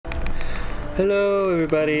Hello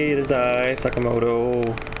everybody, it is I,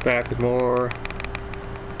 Sakamoto, back with more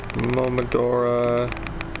MOMODORA.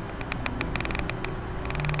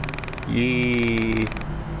 Yee.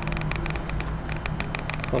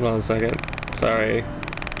 Hold on a second. Sorry.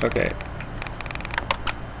 Okay.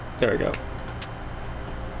 There we go.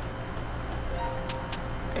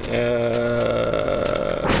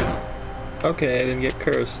 Okay, I didn't get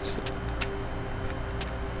cursed.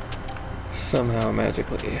 Somehow,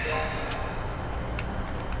 magically.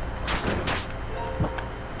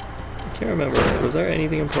 I can't remember. Was there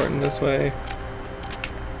anything important this way?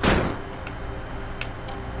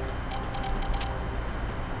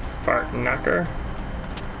 Fart knocker.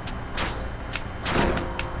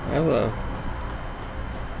 Hello.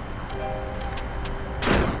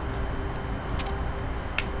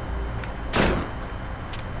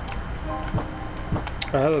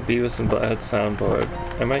 I have a Beavis and Butthead soundboard.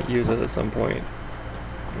 I might use it at some point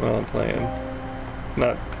while I'm playing.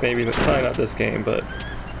 Not, maybe, probably not this game, but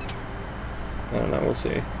I don't know, we'll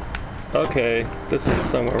see. Okay, this is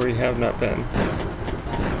somewhere we have not been.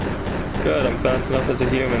 Good, I'm fast enough as a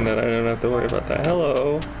human that I don't have to worry about that.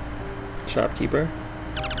 Hello, shopkeeper.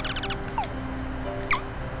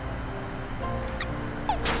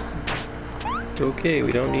 Okay,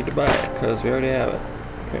 we don't need to buy it, because we already have it,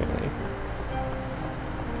 apparently.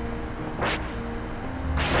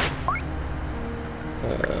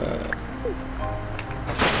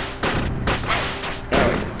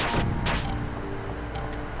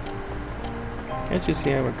 Can't you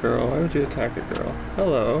see I'm a girl? Why would you attack a girl?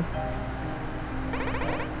 Hello.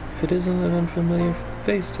 If it isn't an unfamiliar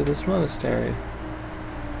face to this monastery.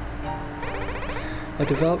 I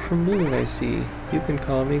developed from Moon, I see. You can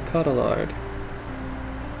call me Cotillard.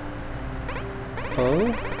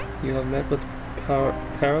 Oh? You have met with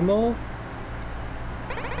Paramol?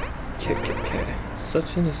 K.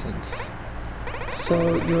 Such innocence.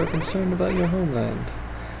 So, you are concerned about your homeland.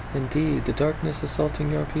 Indeed, the darkness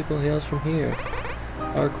assaulting your people hails from here.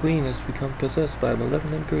 Our queen has become possessed by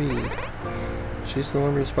malevolent greed. She's the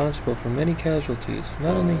one responsible for many casualties,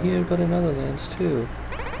 not only here but in other lands too.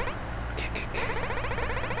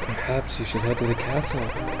 Perhaps you should head to the castle.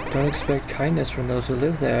 Don't expect kindness from those who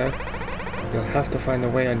live there. You'll have to find a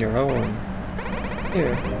way on your own.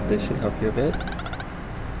 Here, this should help you a bit.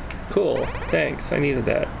 Cool, thanks, I needed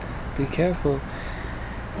that. Be careful.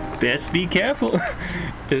 Best be careful.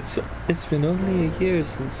 It's been only a year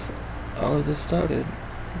since all of this started,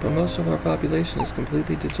 but most of our population is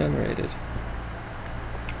completely degenerated.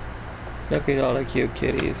 Look at all the cute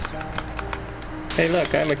kitties. Hey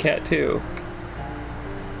look, I'm a cat too.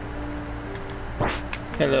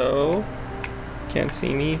 Hello? Can't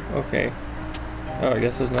see me? Okay. Oh, I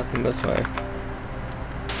guess there's nothing this way.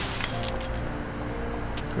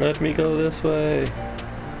 Let me go this way.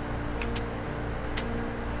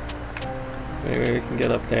 Maybe we can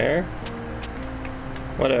get up there.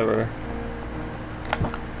 Whatever.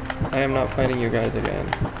 I am not fighting you guys again.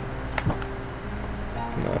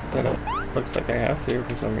 No, then it looks like I have to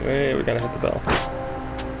for some reason. Hey, we gotta hit the bell.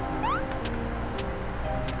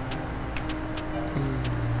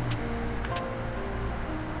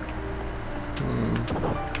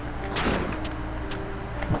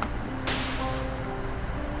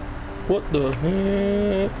 What the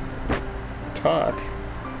heck? Talk.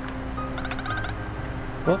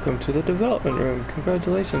 Welcome to the development room.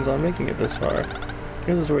 Congratulations on making it this far.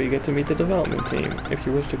 This is where you get to meet the development team. If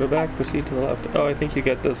you wish to go back, proceed to the left. Oh, I think you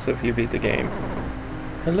get this if you beat the game.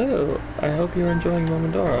 Hello. I hope you're enjoying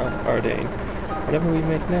MOMODORA, Ardane. Whatever we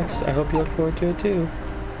make next, I hope you look forward to it too.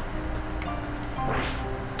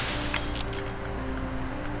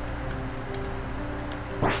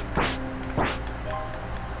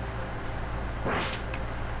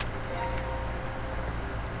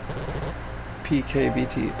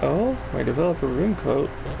 PKBT. Oh, my developer room coat.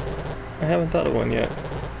 I haven't thought of one yet.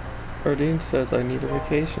 Ardeen says I need a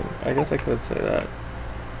vacation. I guess I could say that.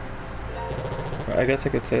 I guess I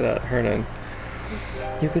could say that, Hernan.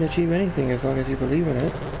 You can achieve anything as long as you believe in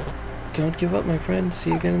it. Don't give up, my friend.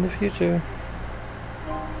 See you again in the future.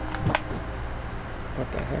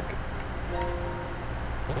 What the heck?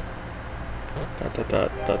 Dot dot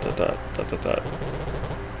dot dot dot dot dot dot dot.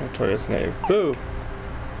 Notorious knave. Boo!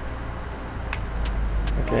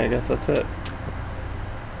 Okay, I guess that's it.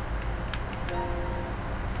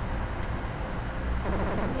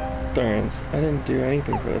 Darns, I didn't do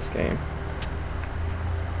anything for this game.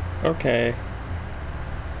 Okay.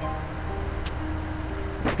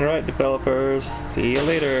 Alright, developers, see you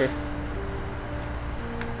later.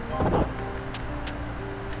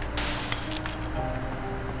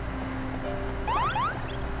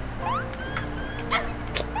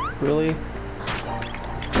 Really?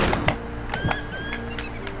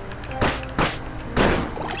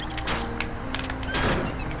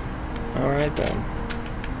 Alright then.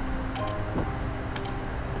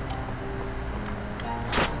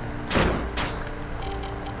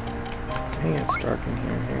 Dang, it's dark in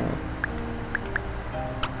here. Hang on.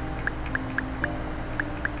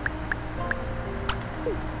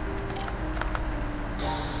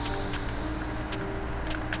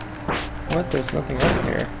 What? There's nothing up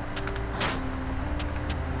here.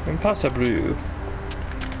 Impossible.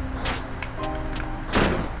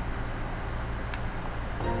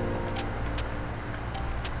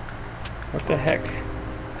 What the heck?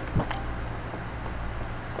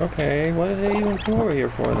 Okay, what did I even come over here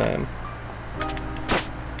for then?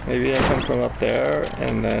 Maybe I come from up there,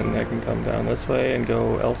 and then I can come down this way and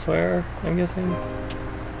go elsewhere, I'm guessing?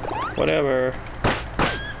 Whatever.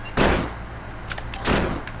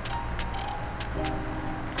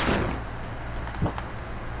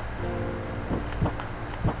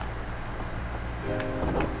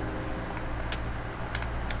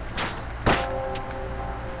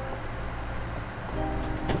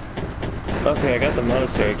 Okay, I got the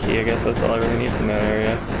monastery key. I guess that's all I really need from that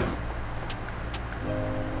area.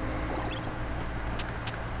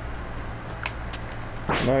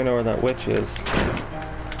 Now I know where that witch is.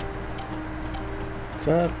 What's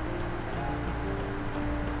that?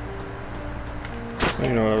 I don't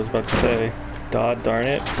even know what I was about to say. God darn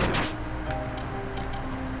it.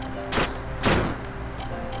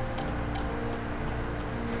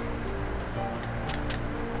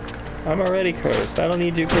 I'm already cursed. I don't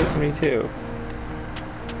need you cursing me too.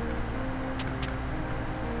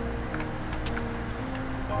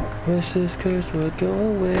 Wish this curse would go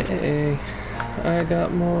away. I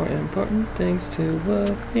got more important things to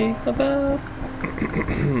worry about.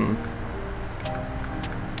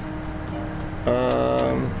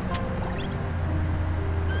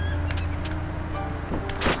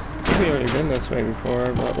 We've already been this way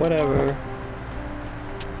before, but whatever.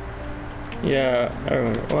 Yeah, I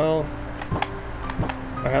remember. Well,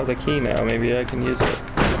 I have the key now. Maybe I can use it.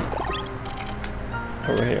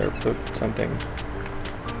 Over here, put something.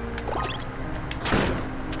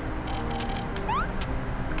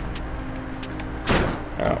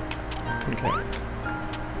 Oh, okay.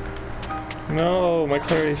 No, my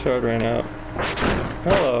clarity shard ran out.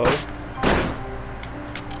 Hello.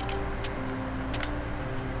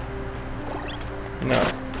 No.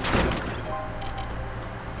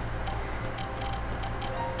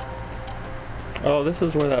 Oh, this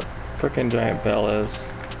is where that frickin' giant bell is.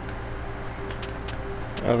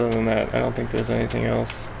 Other than that, I don't think there's anything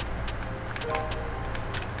else.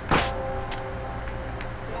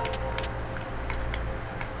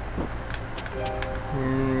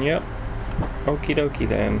 Yep. Okie dokie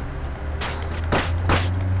then.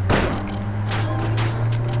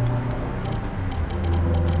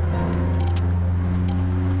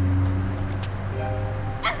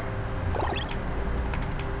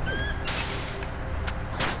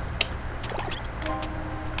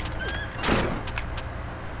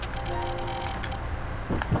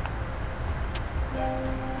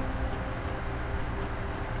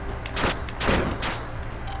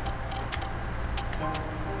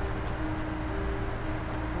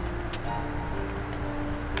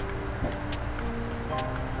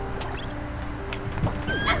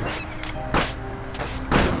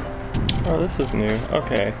 Oh, this is new.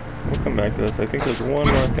 Okay, we'll come back to this. I think there's one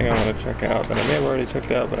more thing I want to check out that I may have already checked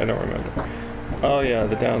out, but I don't remember. Oh yeah,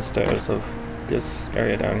 the downstairs of this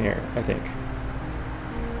area down here, I think.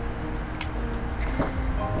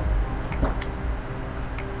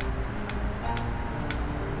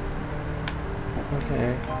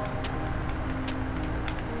 Okay.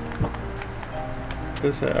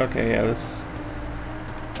 This, okay, yeah, this...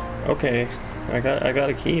 Okay, I got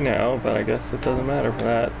a key now, but I guess it doesn't matter for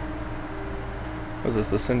that. Was this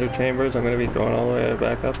the Cinder Chambers? I'm gonna be going all the way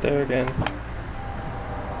back up there again.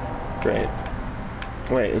 Great.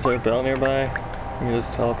 Wait, is there a bell nearby? Can you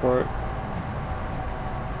just teleport?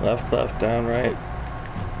 Left, left, down, right.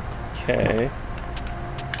 Okay.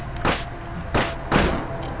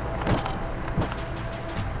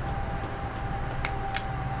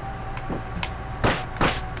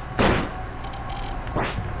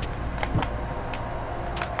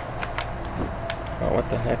 Oh, what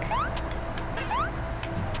the heck?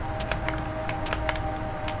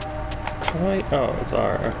 Wait, oh, it's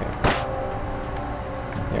R, okay.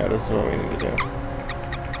 Yeah, this is what we need to do.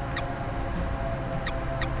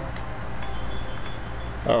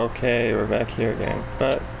 Okay, we're back here again.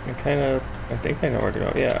 But, I think I know where to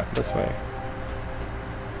go. Yeah, this way.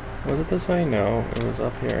 Was it this way? No, it was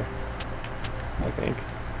up here. I think.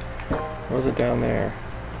 Or was it down there?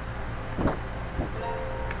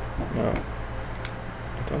 No.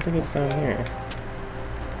 I don't think it's down here.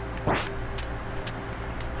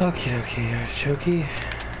 Okie dokie, artichoke.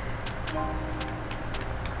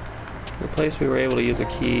 The place we were able to use a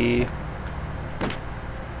key.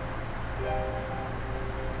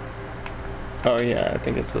 Oh yeah, I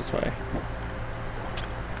think it's this way.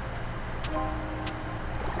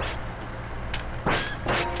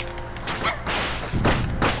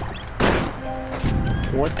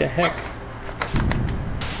 What the heck?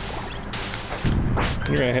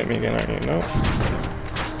 You're gonna hit me again, aren't you? Nope.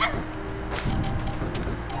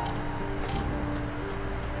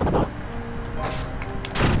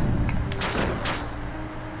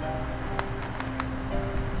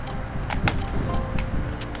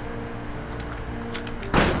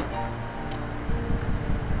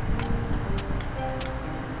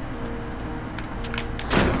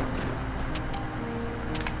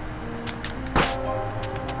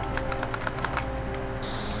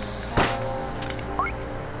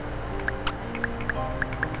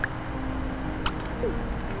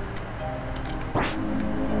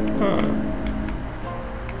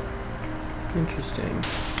 Interesting.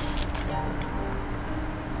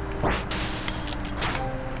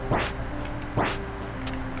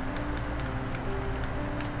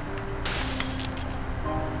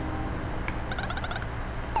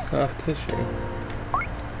 Soft tissue.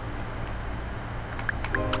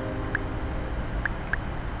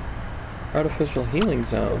 Artificial healing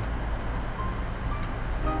zone.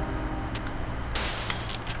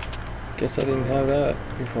 Guess I didn't have that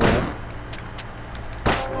before.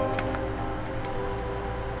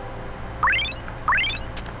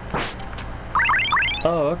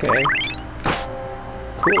 Oh, okay.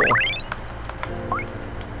 Cool.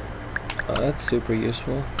 Oh, that's super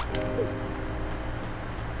useful.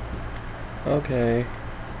 Okay.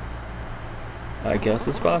 I guess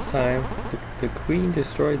it's boss time. The queen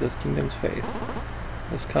destroyed this kingdom's faith.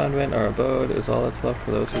 This convent, our abode, is all that's left for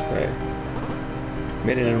those who pray.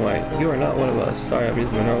 Maiden in white, you are not one of us. Sorry, I'm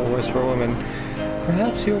using my normal voice for a woman.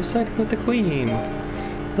 Perhaps you are sent with the queen.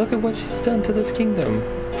 Look at what she's done to this kingdom.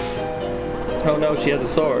 Oh no, she has a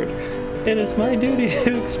sword. It is my duty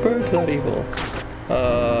to expurge that evil.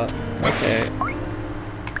 Okay.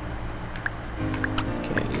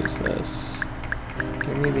 Can't use this.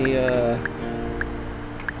 Give me the,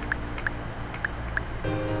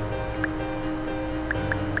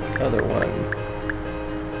 other one.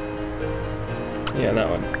 Yeah, that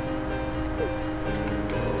one.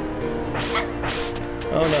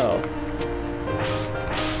 Oh no.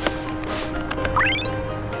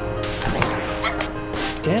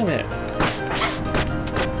 Damn it!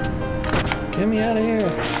 Get me out of here!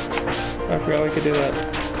 I forgot we could do that.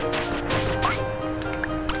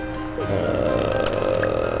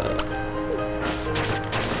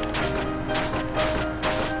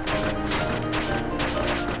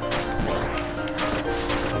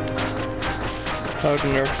 Hard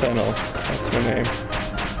Nerf Fennel. That's her name.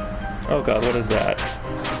 Oh god, what is that?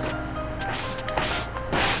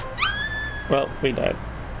 Well, we died.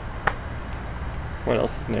 What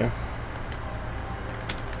else is new?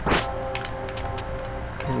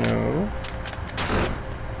 No.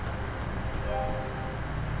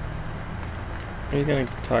 Are you gonna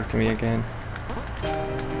talk to me again?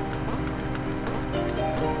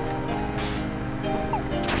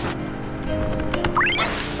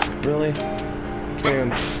 Really?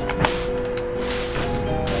 Dude.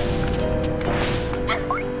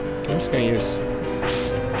 I'm just gonna use...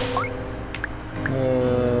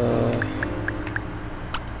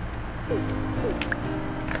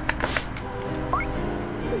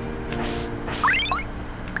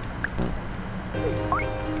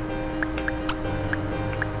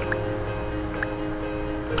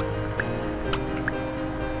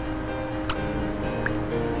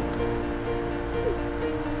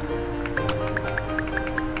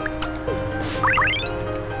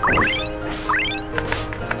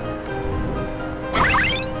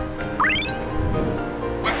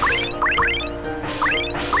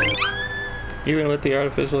 Even with the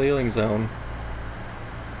artificial healing zone,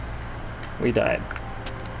 we died.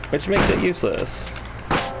 Which makes it useless.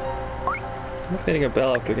 I'm hitting a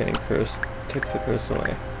bell after getting cursed takes the curse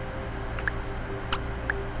away.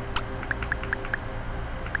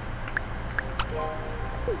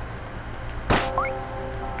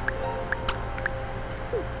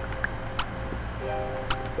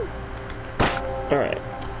 Alright.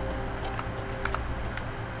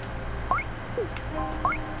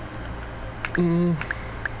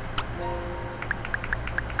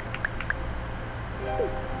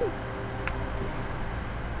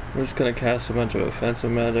 We're just gonna cast a bunch of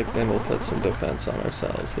offensive magic, then we'll put some defense on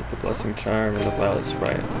ourselves with the Blessing Charm and the Violet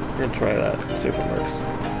Sprite. We're gonna try that, see if it works.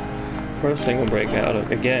 First thing we'll break out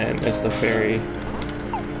of, again, is the fairy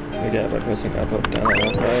you get by pressing up, up, down,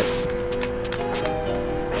 up, right?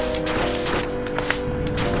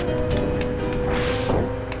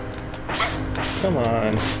 Come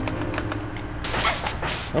on.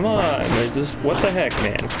 Come on, they just, what the heck,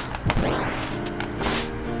 man?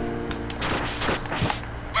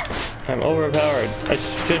 I'm overpowered. I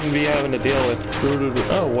shouldn't be having to deal with...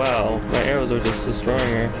 Oh wow, my arrows are just destroying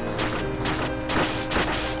her.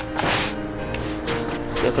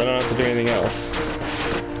 Guess I don't have to do anything else.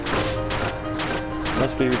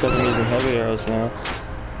 Must be because I'm using heavy arrows now.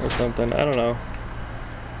 Or something, I don't know.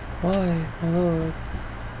 Why, my lord?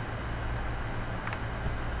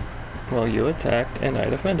 Well, you attacked and I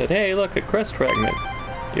defended. Hey, look, a crest fragment.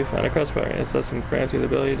 You found a crest fragment. It doesn't grant you the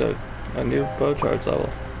ability to a new bow charge level.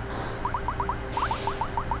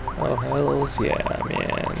 Oh, hells yeah,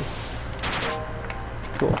 man.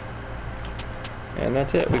 Cool. And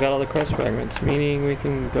that's it. We got all the crest fragments, meaning we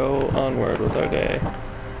can go onward with our day.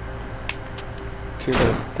 To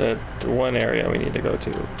the one area we need to go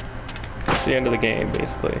to. It's the end of the game,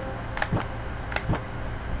 basically.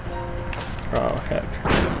 Oh, heck.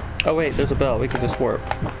 Oh wait, there's a bell. We can just warp.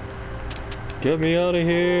 Get me out of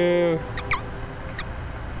here!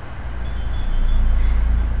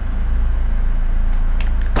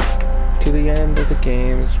 To the end of the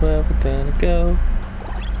game is where we're gonna go.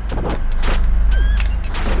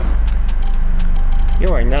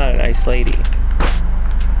 You are not a nice lady.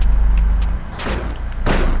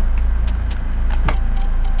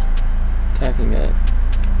 Attacking a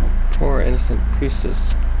poor innocent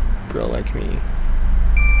priestess girl like me.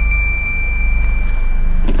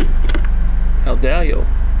 How dare you?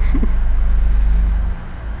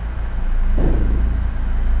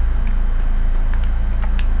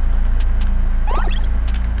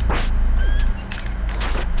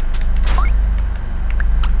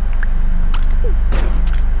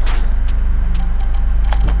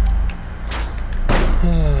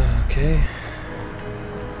 Okay.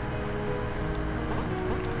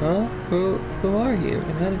 Huh? Who are you?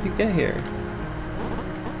 And how did you get here?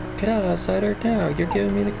 Get out, outsider, now. You're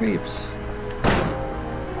giving me the creeps.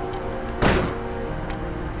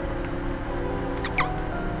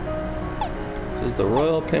 This is the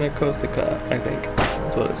Royal Pinecotheca, I think.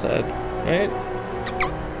 That's what it said. Right?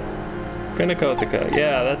 Pinecotheca.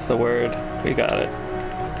 Yeah, that's the word. We got it.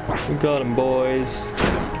 We got him, boys.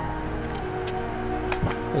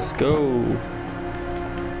 Let's go.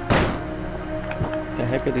 The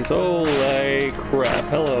heck are these? Holy crap.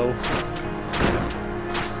 Hello.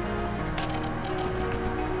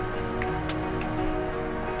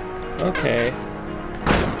 Okay.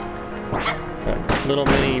 Little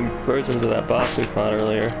mini versions of that boss we fought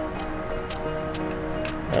earlier.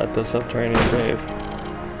 At the subterranean grave.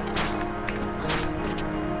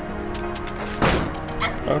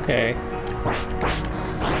 Okay.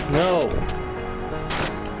 No!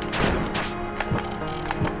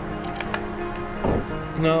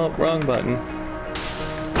 No, wrong button.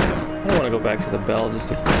 I don't want to go back to the bell just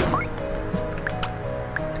to...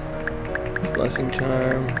 Blessing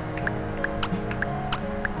charm.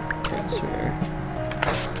 Transfer.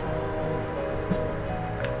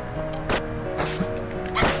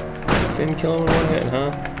 Didn't kill him in one hit,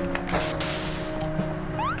 huh?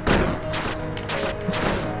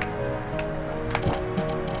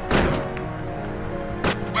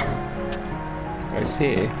 I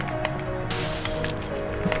see.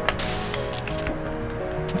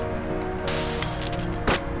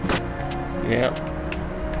 Yep.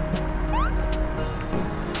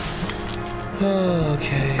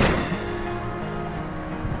 Okay.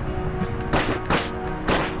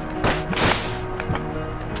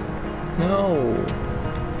 No.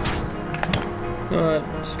 You know what?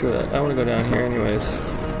 Screw that. I want to go down here anyways.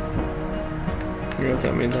 You know what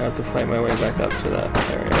that means? I have to fight my way back up to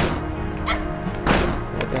that area.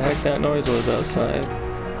 What the heck that noise was outside?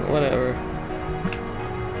 Whatever.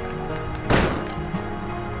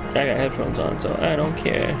 I got headphones on, so I don't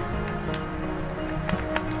care.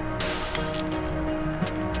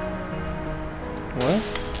 What?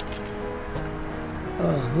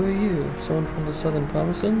 Oh, who are you? Someone from the southern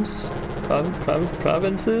provinces?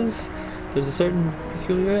 Provinces? There's a certain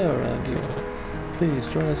peculiar air around you. Please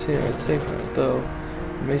join us here. It's safer, though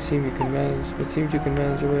it may seem you can manage. It seems you can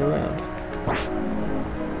manage your way around.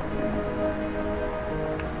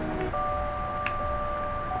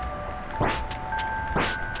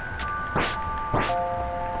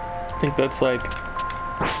 I think that's like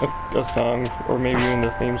a song, or maybe even the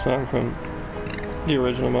theme song from the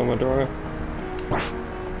original Momodora.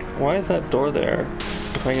 Why is that door there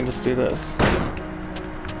if I can just do this?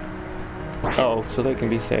 Oh, so they can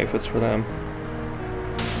be safe, it's for them.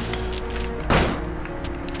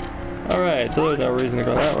 Right, so there's no reason to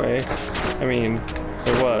go that way. I mean,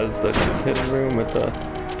 there was the hidden room with the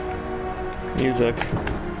music.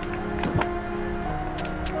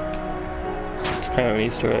 It's kind of an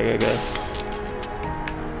Easter egg, I guess.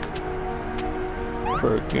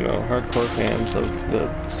 For, you know, hardcore fans of the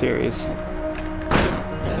series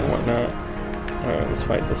and whatnot. Alright, let's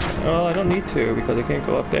fight this one. Oh, I don't need to because I can't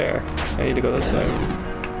go up there. I need to go this way.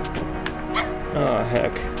 Oh,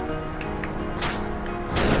 heck.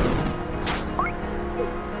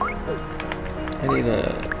 I need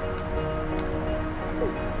a...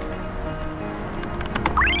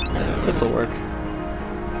 This'll work.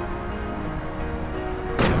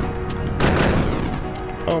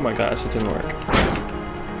 Oh my gosh, it didn't work.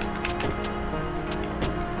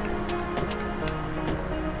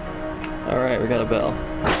 Alright, we got a bell.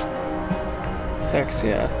 Hex,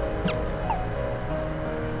 yeah.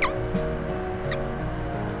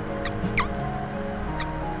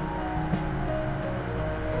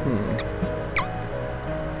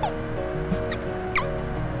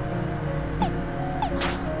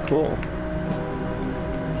 Cool.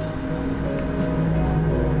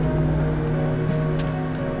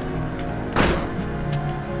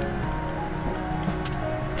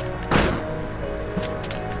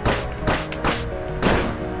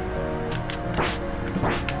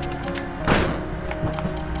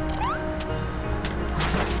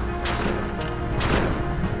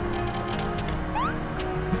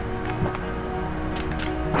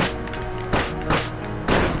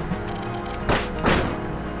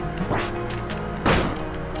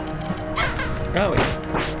 Oh, wait.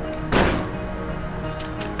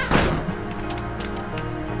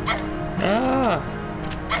 Ah!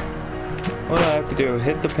 What do I have to do?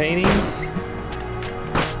 Hit the paintings?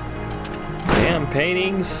 Damn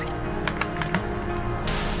paintings!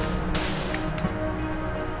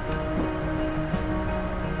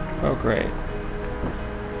 Oh, great.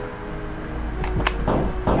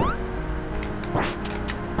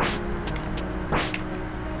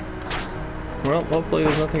 Well, hopefully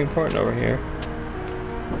there's nothing important over here.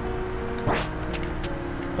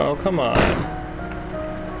 Oh, come on.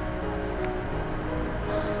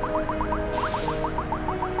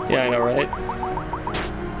 Yeah, I know, right?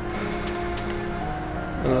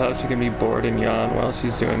 I love how she can be bored and yawn while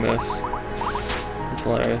she's doing this. It's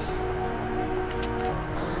hilarious.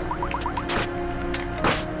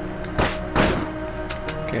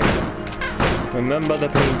 Okay. Remember the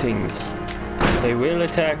paintings. They will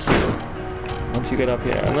attack you once you get up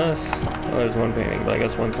here. Unless... Oh, there's one painting, but I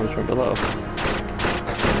guess one comes from below.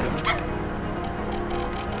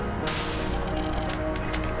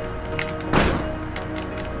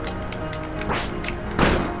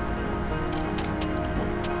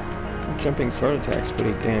 Jumping sword attack's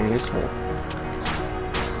pretty damn useful.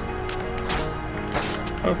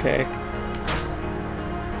 Okay.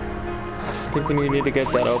 I think we need to get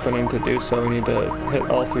that open, and to do so we need to hit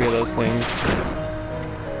all three of those things.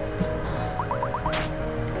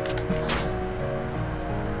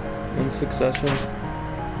 In succession.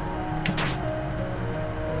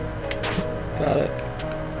 Got it.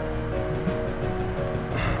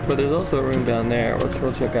 But there's also a room down there, which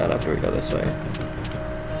we'll check out after we go this way.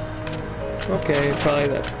 Okay, probably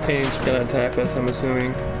that paint's gonna attack us, I'm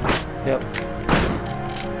assuming. Yep.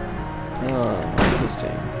 Oh,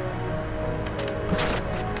 interesting.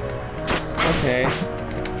 Okay.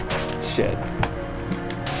 Shit.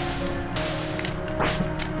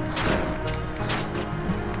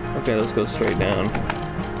 Okay, let's go straight down.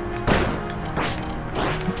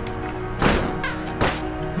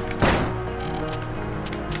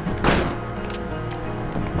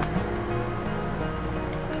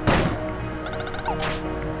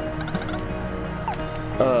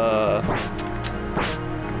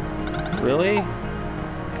 Really?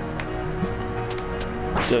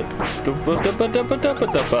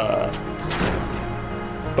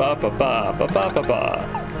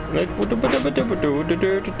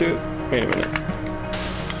 Wait a minute.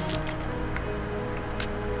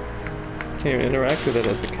 Can't even interact with it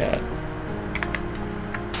as a cat.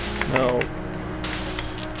 No.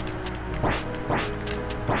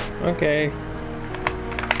 Okay.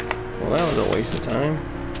 Well, that was a waste of time.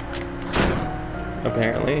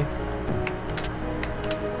 Apparently.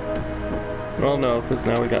 Well, no, because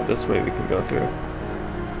now we got this way we can go through.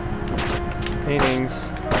 Paintings.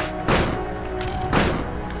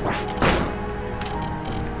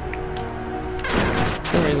 For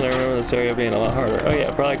some reason I remember this area being a lot harder. Oh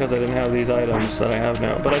yeah, probably because I didn't have these items that I have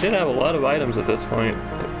now. But I did have a lot of items at this point.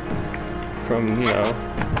 From, you know,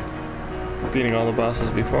 beating all the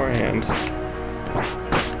bosses beforehand.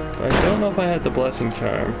 But I don't know if I had the blessing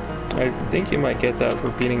charm. I think you might get that for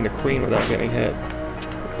beating the queen without getting hit.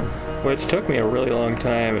 Which took me a really long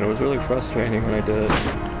time, and it was really frustrating when I did.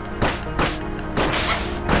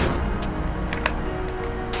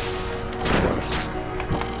 Of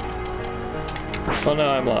course. Oh no,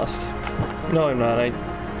 I'm lost. No, I'm not. I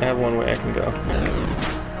have one way I can go.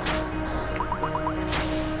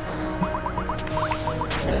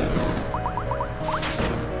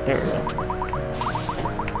 There we go.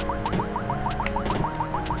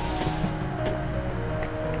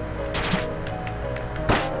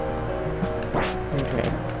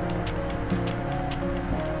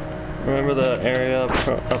 Remember the area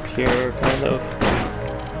up here, kind of?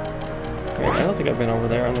 Wait, I don't think I've been over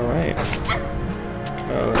there on the right.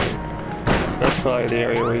 Oh, that's probably the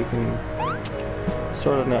area where you can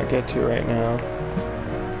sort of not get to right now.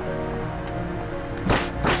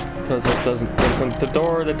 Because it doesn't, the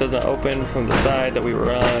door that doesn't open from the side that we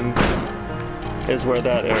were on is where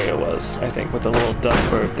that area was, I think, with the little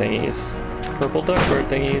duckbird thingies. Purple duckbird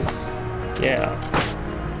thingies. Yeah.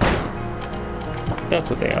 That's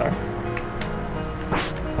what they are.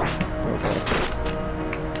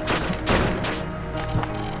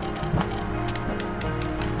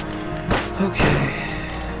 Okay.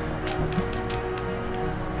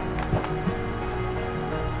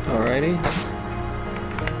 Alrighty.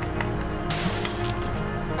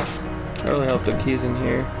 I really hope the key's in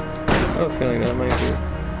here. I have a feeling that it might be.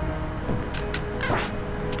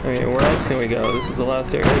 I mean, where else can we go? This is the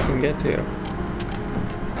last area we can get to.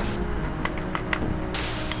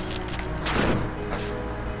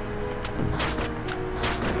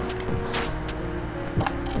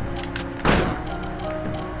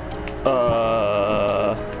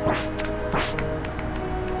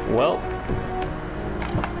 Well.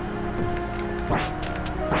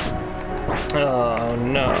 Oh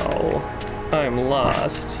no. I'm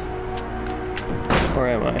lost. Where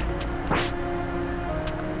am I?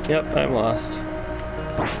 Yep, I'm lost.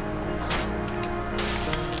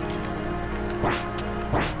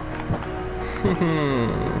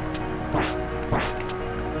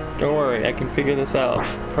 Don't worry, I can figure this out.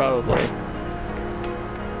 Probably.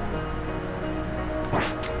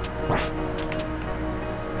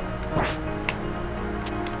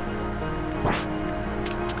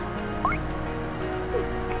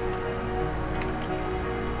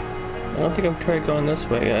 I don't think I've tried going this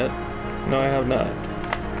way yet. No, I have not.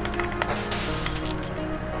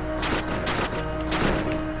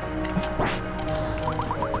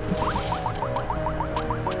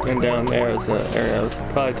 And down there is the area I was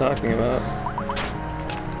probably talking about.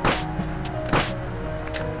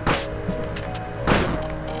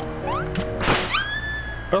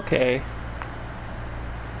 Okay.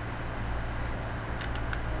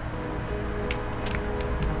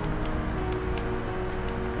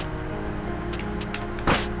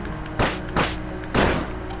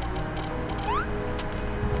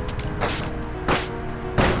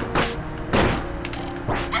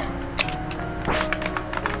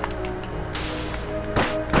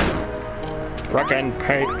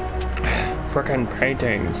 Frickin'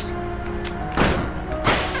 paintings.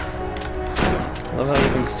 I love how you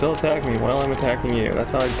can still attack me while I'm attacking you.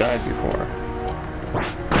 That's how I've died before.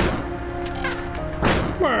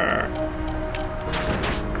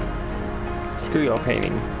 Screw your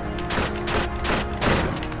painting.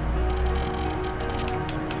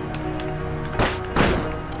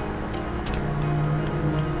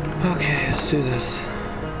 Okay, let's do this.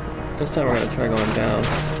 This time we're gonna try going down.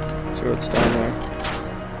 See what's down there.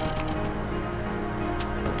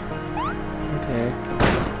 Okay.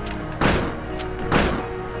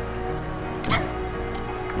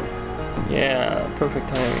 Yeah, perfect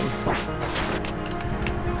timing.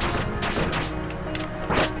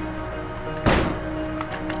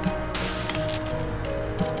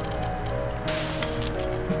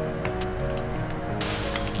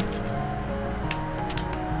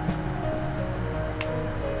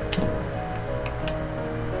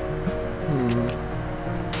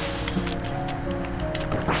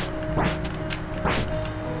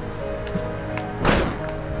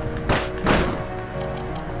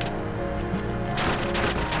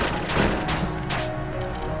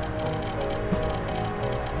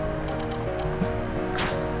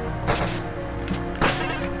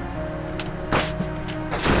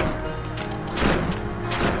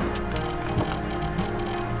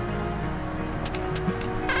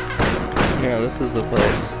 Yeah, this is the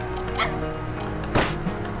place.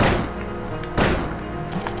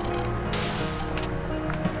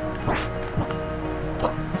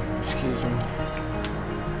 Excuse me.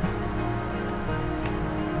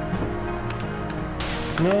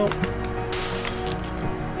 No.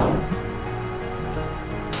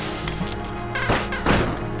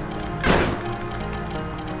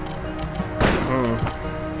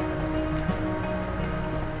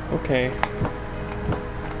 Okay.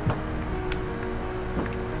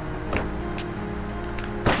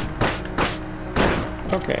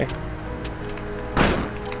 Okay.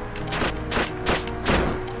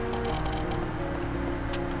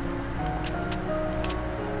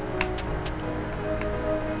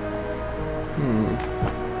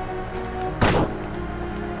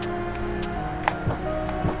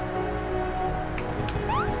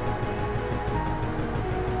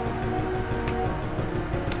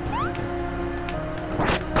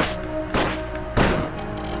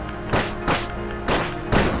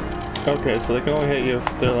 Okay, so they can only hit you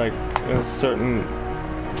if they're like in a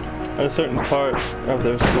certain part of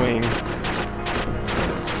their swing.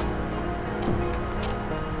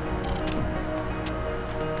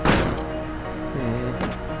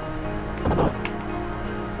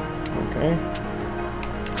 Okay.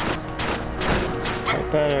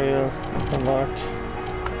 Like that area unlocked.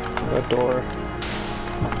 That door.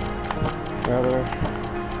 Rather.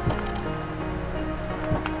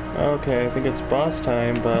 Okay, I think it's boss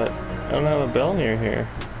time, but I don't have a bell near here.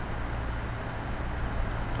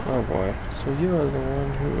 Oh boy. So you are the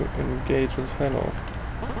one who engaged with Fennel.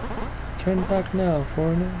 Turn back now,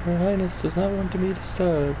 foreigner. Her Highness does not want to be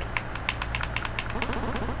disturbed.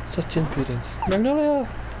 Such impudence. Magnolia!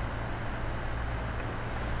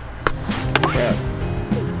 Crap.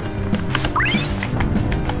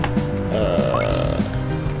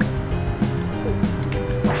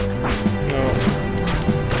 No.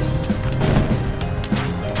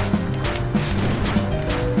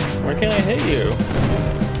 Why can't I hit you?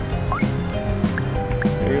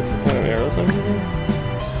 Maybe it's some kind of arrows I'm using?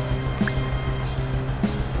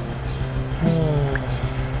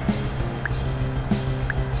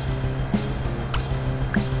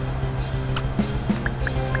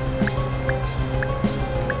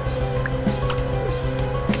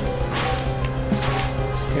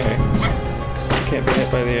 Okay. You can't be hit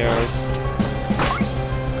by the arrows.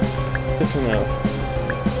 Good to know.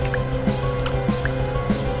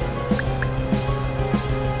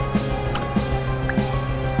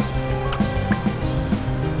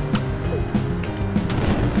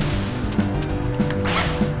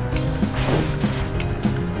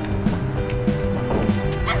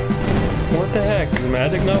 What the heck? Does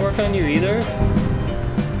magic not work on you either?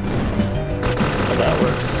 Oh, that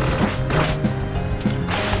works.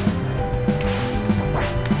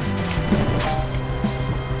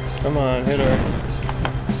 Come on, hit her.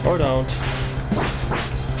 Or don't.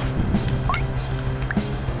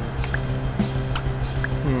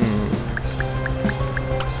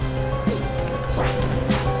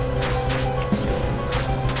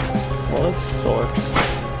 Well, this sorts.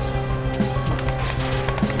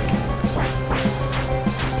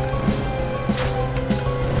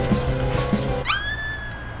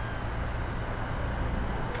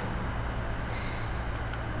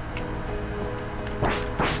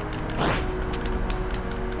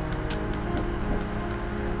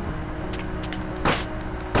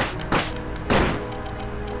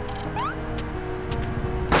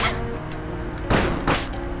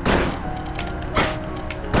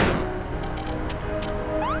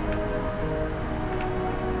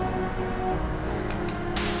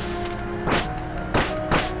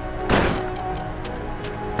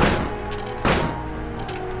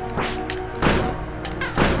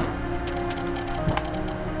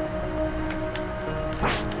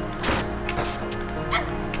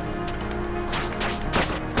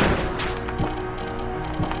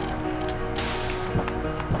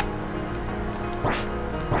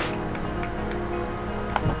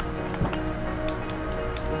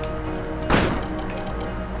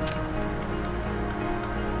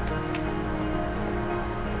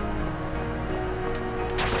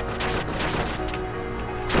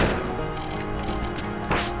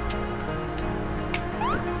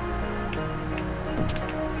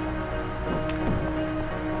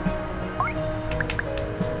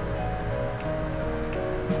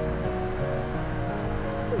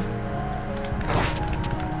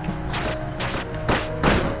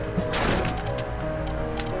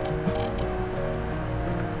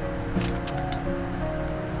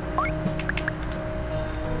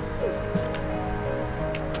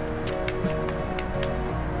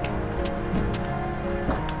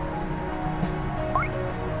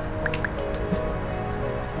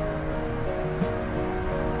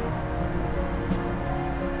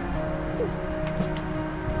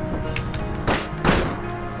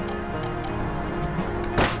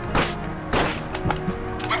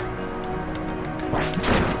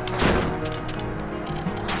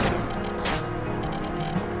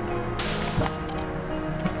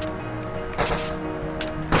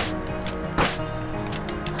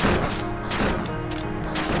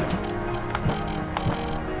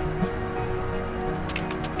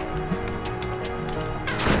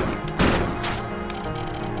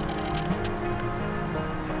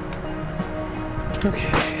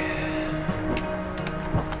 Okay.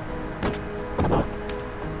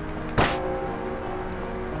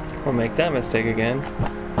 We'll make that mistake again.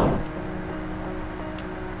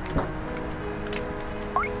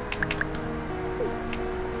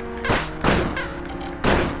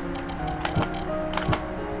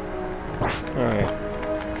 Alright.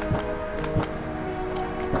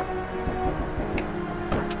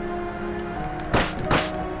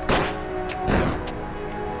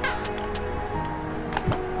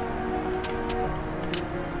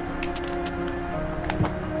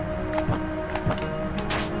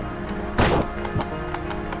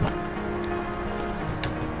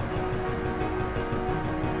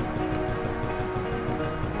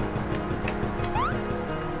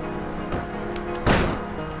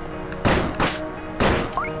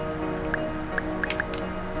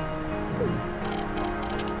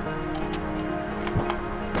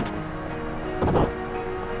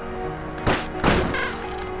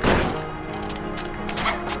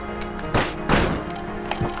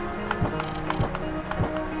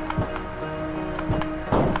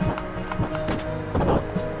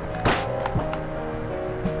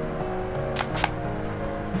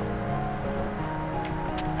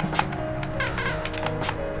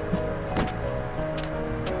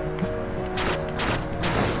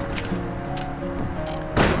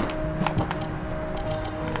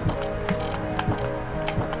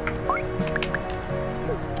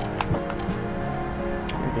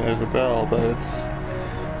 There's a bell, but it's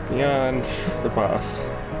beyond the boss.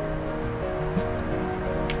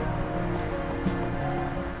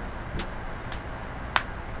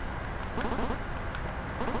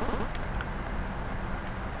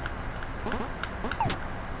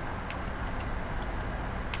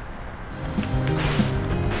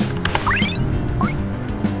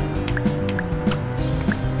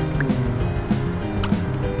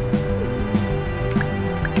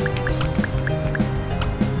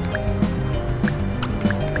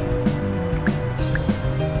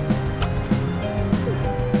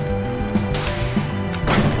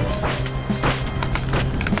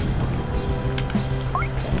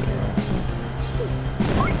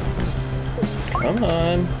 Come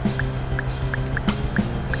on.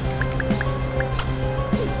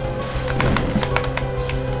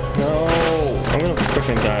 No, I'm gonna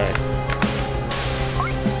frickin' die.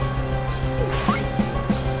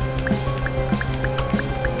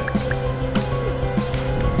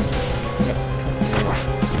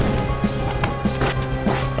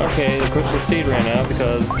 Okay, the crystal seed ran out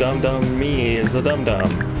because dum-dum me is the dum-dum.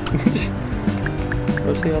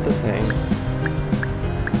 Where's the other thing?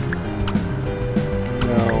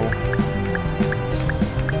 No.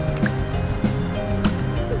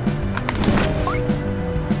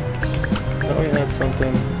 Oh, we had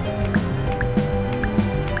something.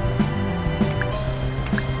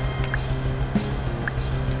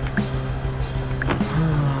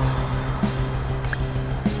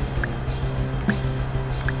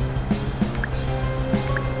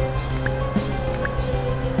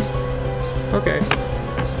 Okay.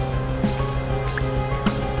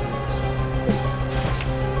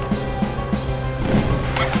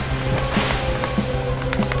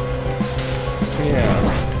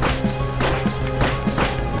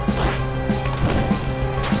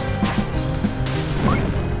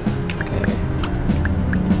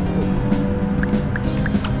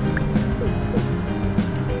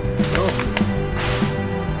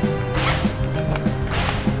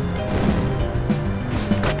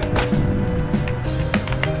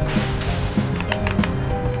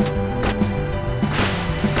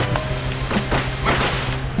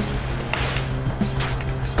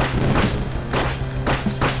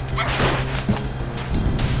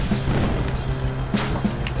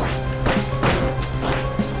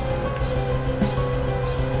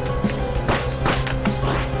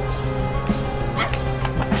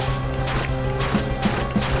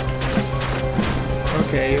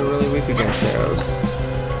 Okay, you're really weak against arrows.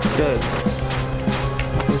 Good.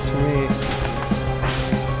 Good for me.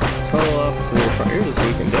 Total opposite of your part. You're just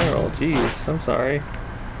weak in general. Jeez, I'm sorry.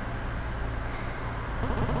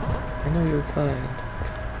 I know you're kind.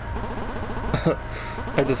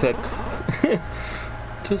 I just said,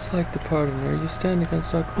 just like the pardoner, you stand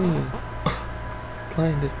against our queen.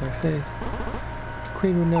 Blinded by faith. The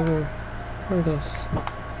queen would never hurt us.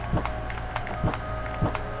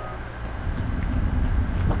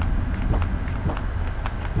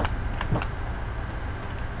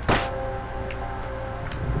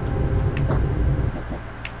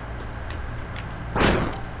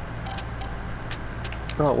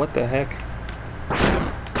 Oh, what the heck?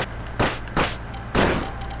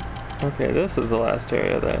 Okay, this is the last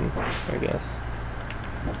area then, I guess.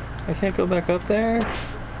 I can't go back up there?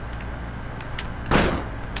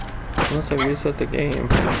 Unless I reset the game.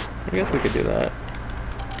 I guess we could do that.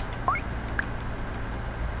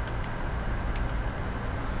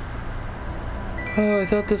 Oh, I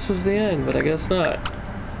thought this was the end, but I guess not.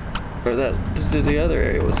 Or that the other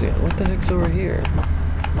area was the end. What the heck's over here?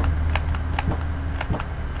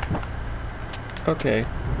 Okay.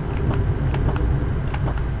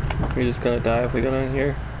 We just gonna die if we go down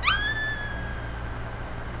here?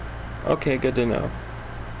 Okay, good to know.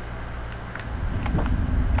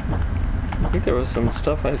 I think there was some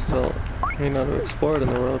stuff I still may not have explored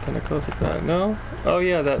in the world of Pinecotheca. No? Oh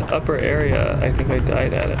yeah, that upper area, I think I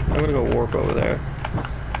died at it. I'm gonna go warp over there.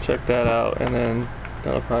 Check that out, and then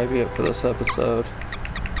that'll probably be it for this episode.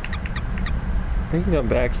 We can come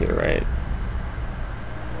back here, right?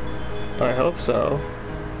 I hope so.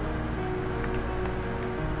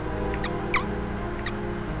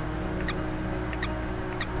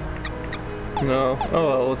 No? Oh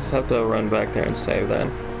well, we'll just have to run back there and save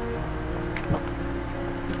then.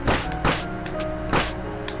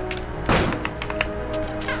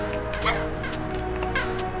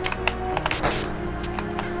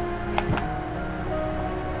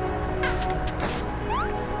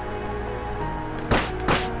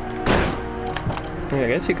 I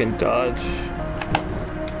guess you can dodge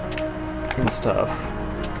and stuff.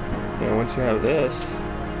 You know, once you have this,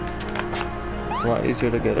 it's a lot easier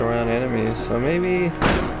to get around enemies. So maybe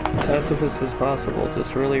pacifist is possible.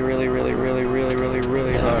 Just really, really, really, really, really, really,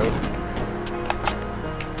 really hard.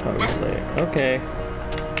 Obviously. Okay.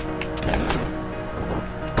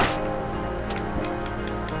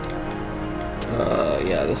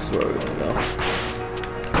 Yeah, this is where we want to go.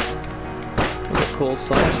 That's a cool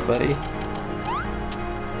slash, buddy.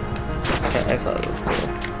 I thought it was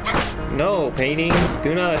cool. No, painting!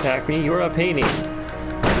 Do not attack me. You are a painting.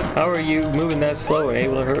 How are you moving that slow and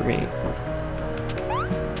able to hurt me?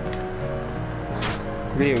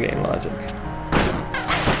 Video game logic.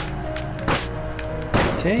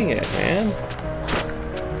 Dang it, man.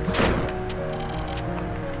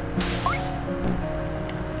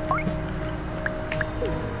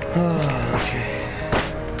 Okay.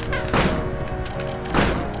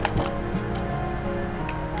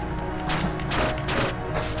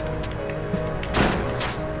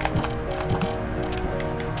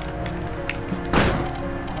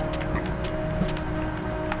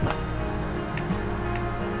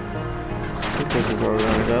 This is where we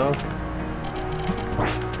want to go.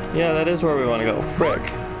 Yeah, that is where we want to go. Frick.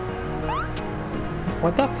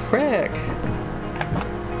 What the frick?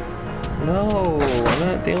 No, I'm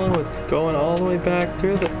not dealing with going all the way back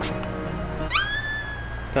through the...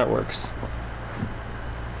 That works.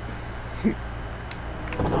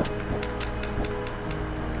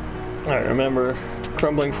 Alright, remember,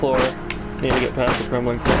 crumbling floor. Need to get past the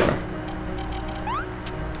crumbling floor.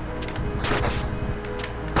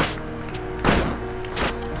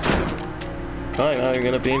 Probably not even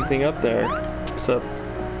gonna be anything up there, except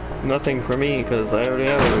nothing for me because I already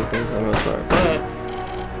have everything for the most part. But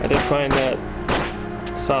I did find that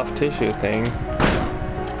soft tissue thing,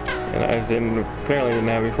 and I apparently didn't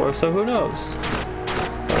have before. So who knows?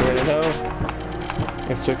 One way to know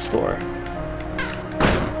is to explore.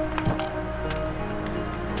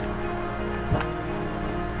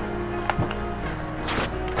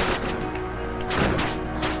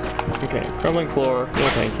 Okay, crumbling floor. No,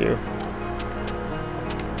 thank you.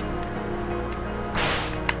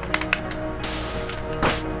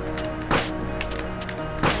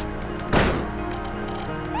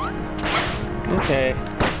 Okay.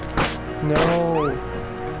 No,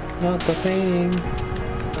 not the thing.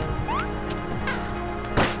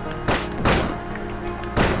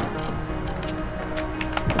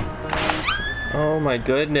 Oh my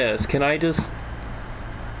goodness! Can I just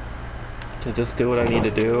do what I need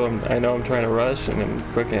to do? I know I'm trying to rush, and then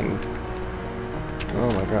frickin'. Oh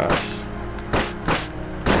my gosh!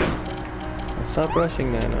 I'll stop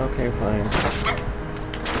rushing then. Okay, fine.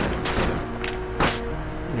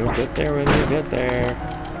 You'll get there when you get there.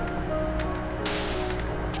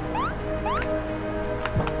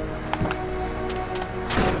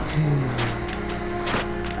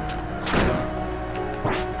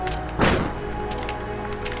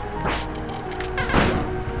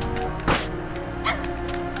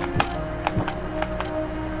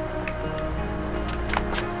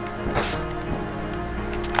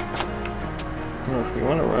 Well, if you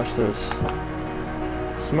want to rush, there's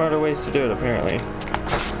smarter ways to do it, apparently.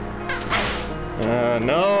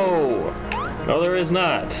 No! No, there is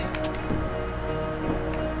not.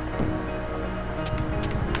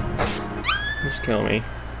 Just kill me.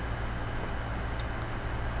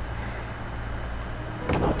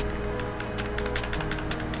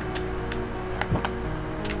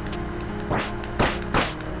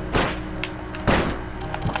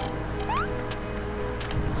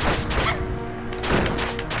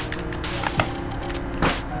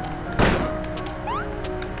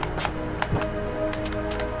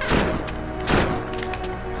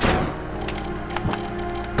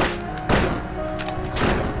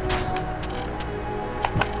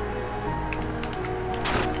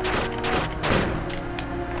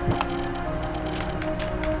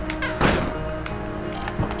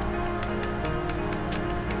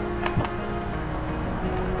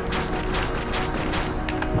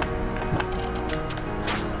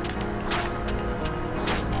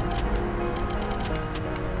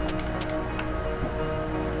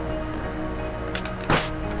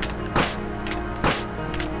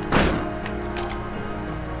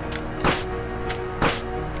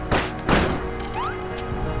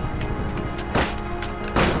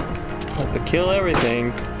 Have to kill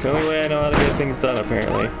everything. It's the only way I know how to get things done,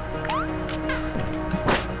 apparently.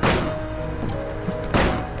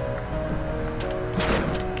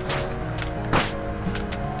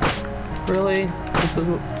 Really? This is...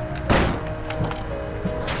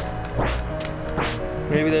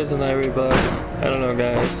 Maybe there's an ivory bug. I don't know,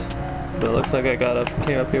 guys. But it looks like I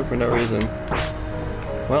came up here for no reason.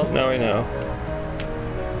 Well, now I know.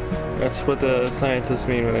 That's what the scientists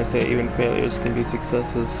mean when they say even failures can be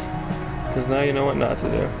successes. Because now you know what not to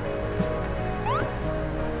do.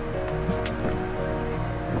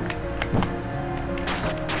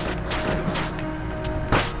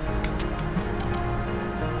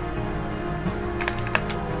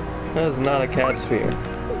 That is not a cat sphere.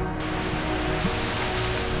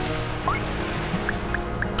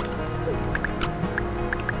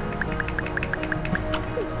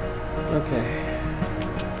 Okay.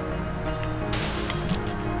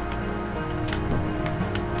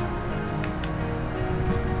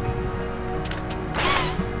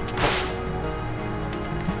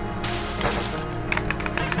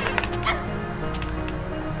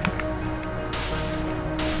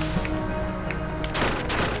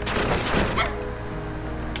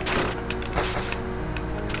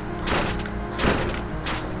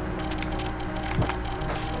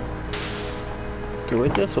 Do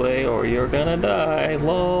it this way or you're gonna die,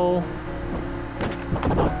 lol.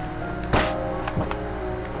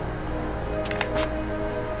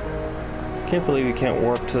 Can't believe you can't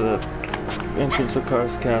warp to the entrance of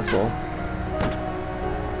Kar's castle.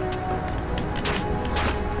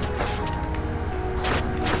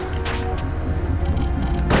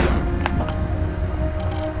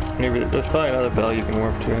 Maybe there's probably another bell you can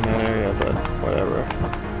warp to in that area, but whatever.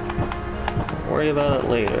 Don't worry about it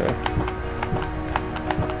later.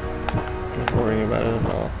 Worrying about it at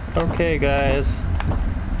all. Okay, guys,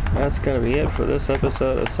 that's gonna be it for this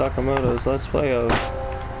episode of Sakamoto's Let's Play of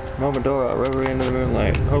MOMODORA Reverie into the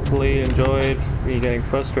Moonlight. Hopefully you enjoyed me getting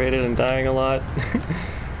frustrated and dying a lot.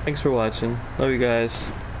 Thanks for watching. Love you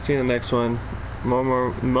guys. See you in the next one.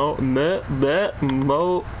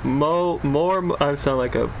 I sound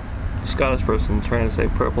like a Scottish person trying to say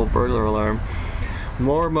purple burglar alarm.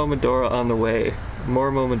 More MOMODORA on the way.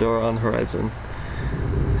 More MOMODORA on the horizon.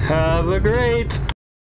 Have a great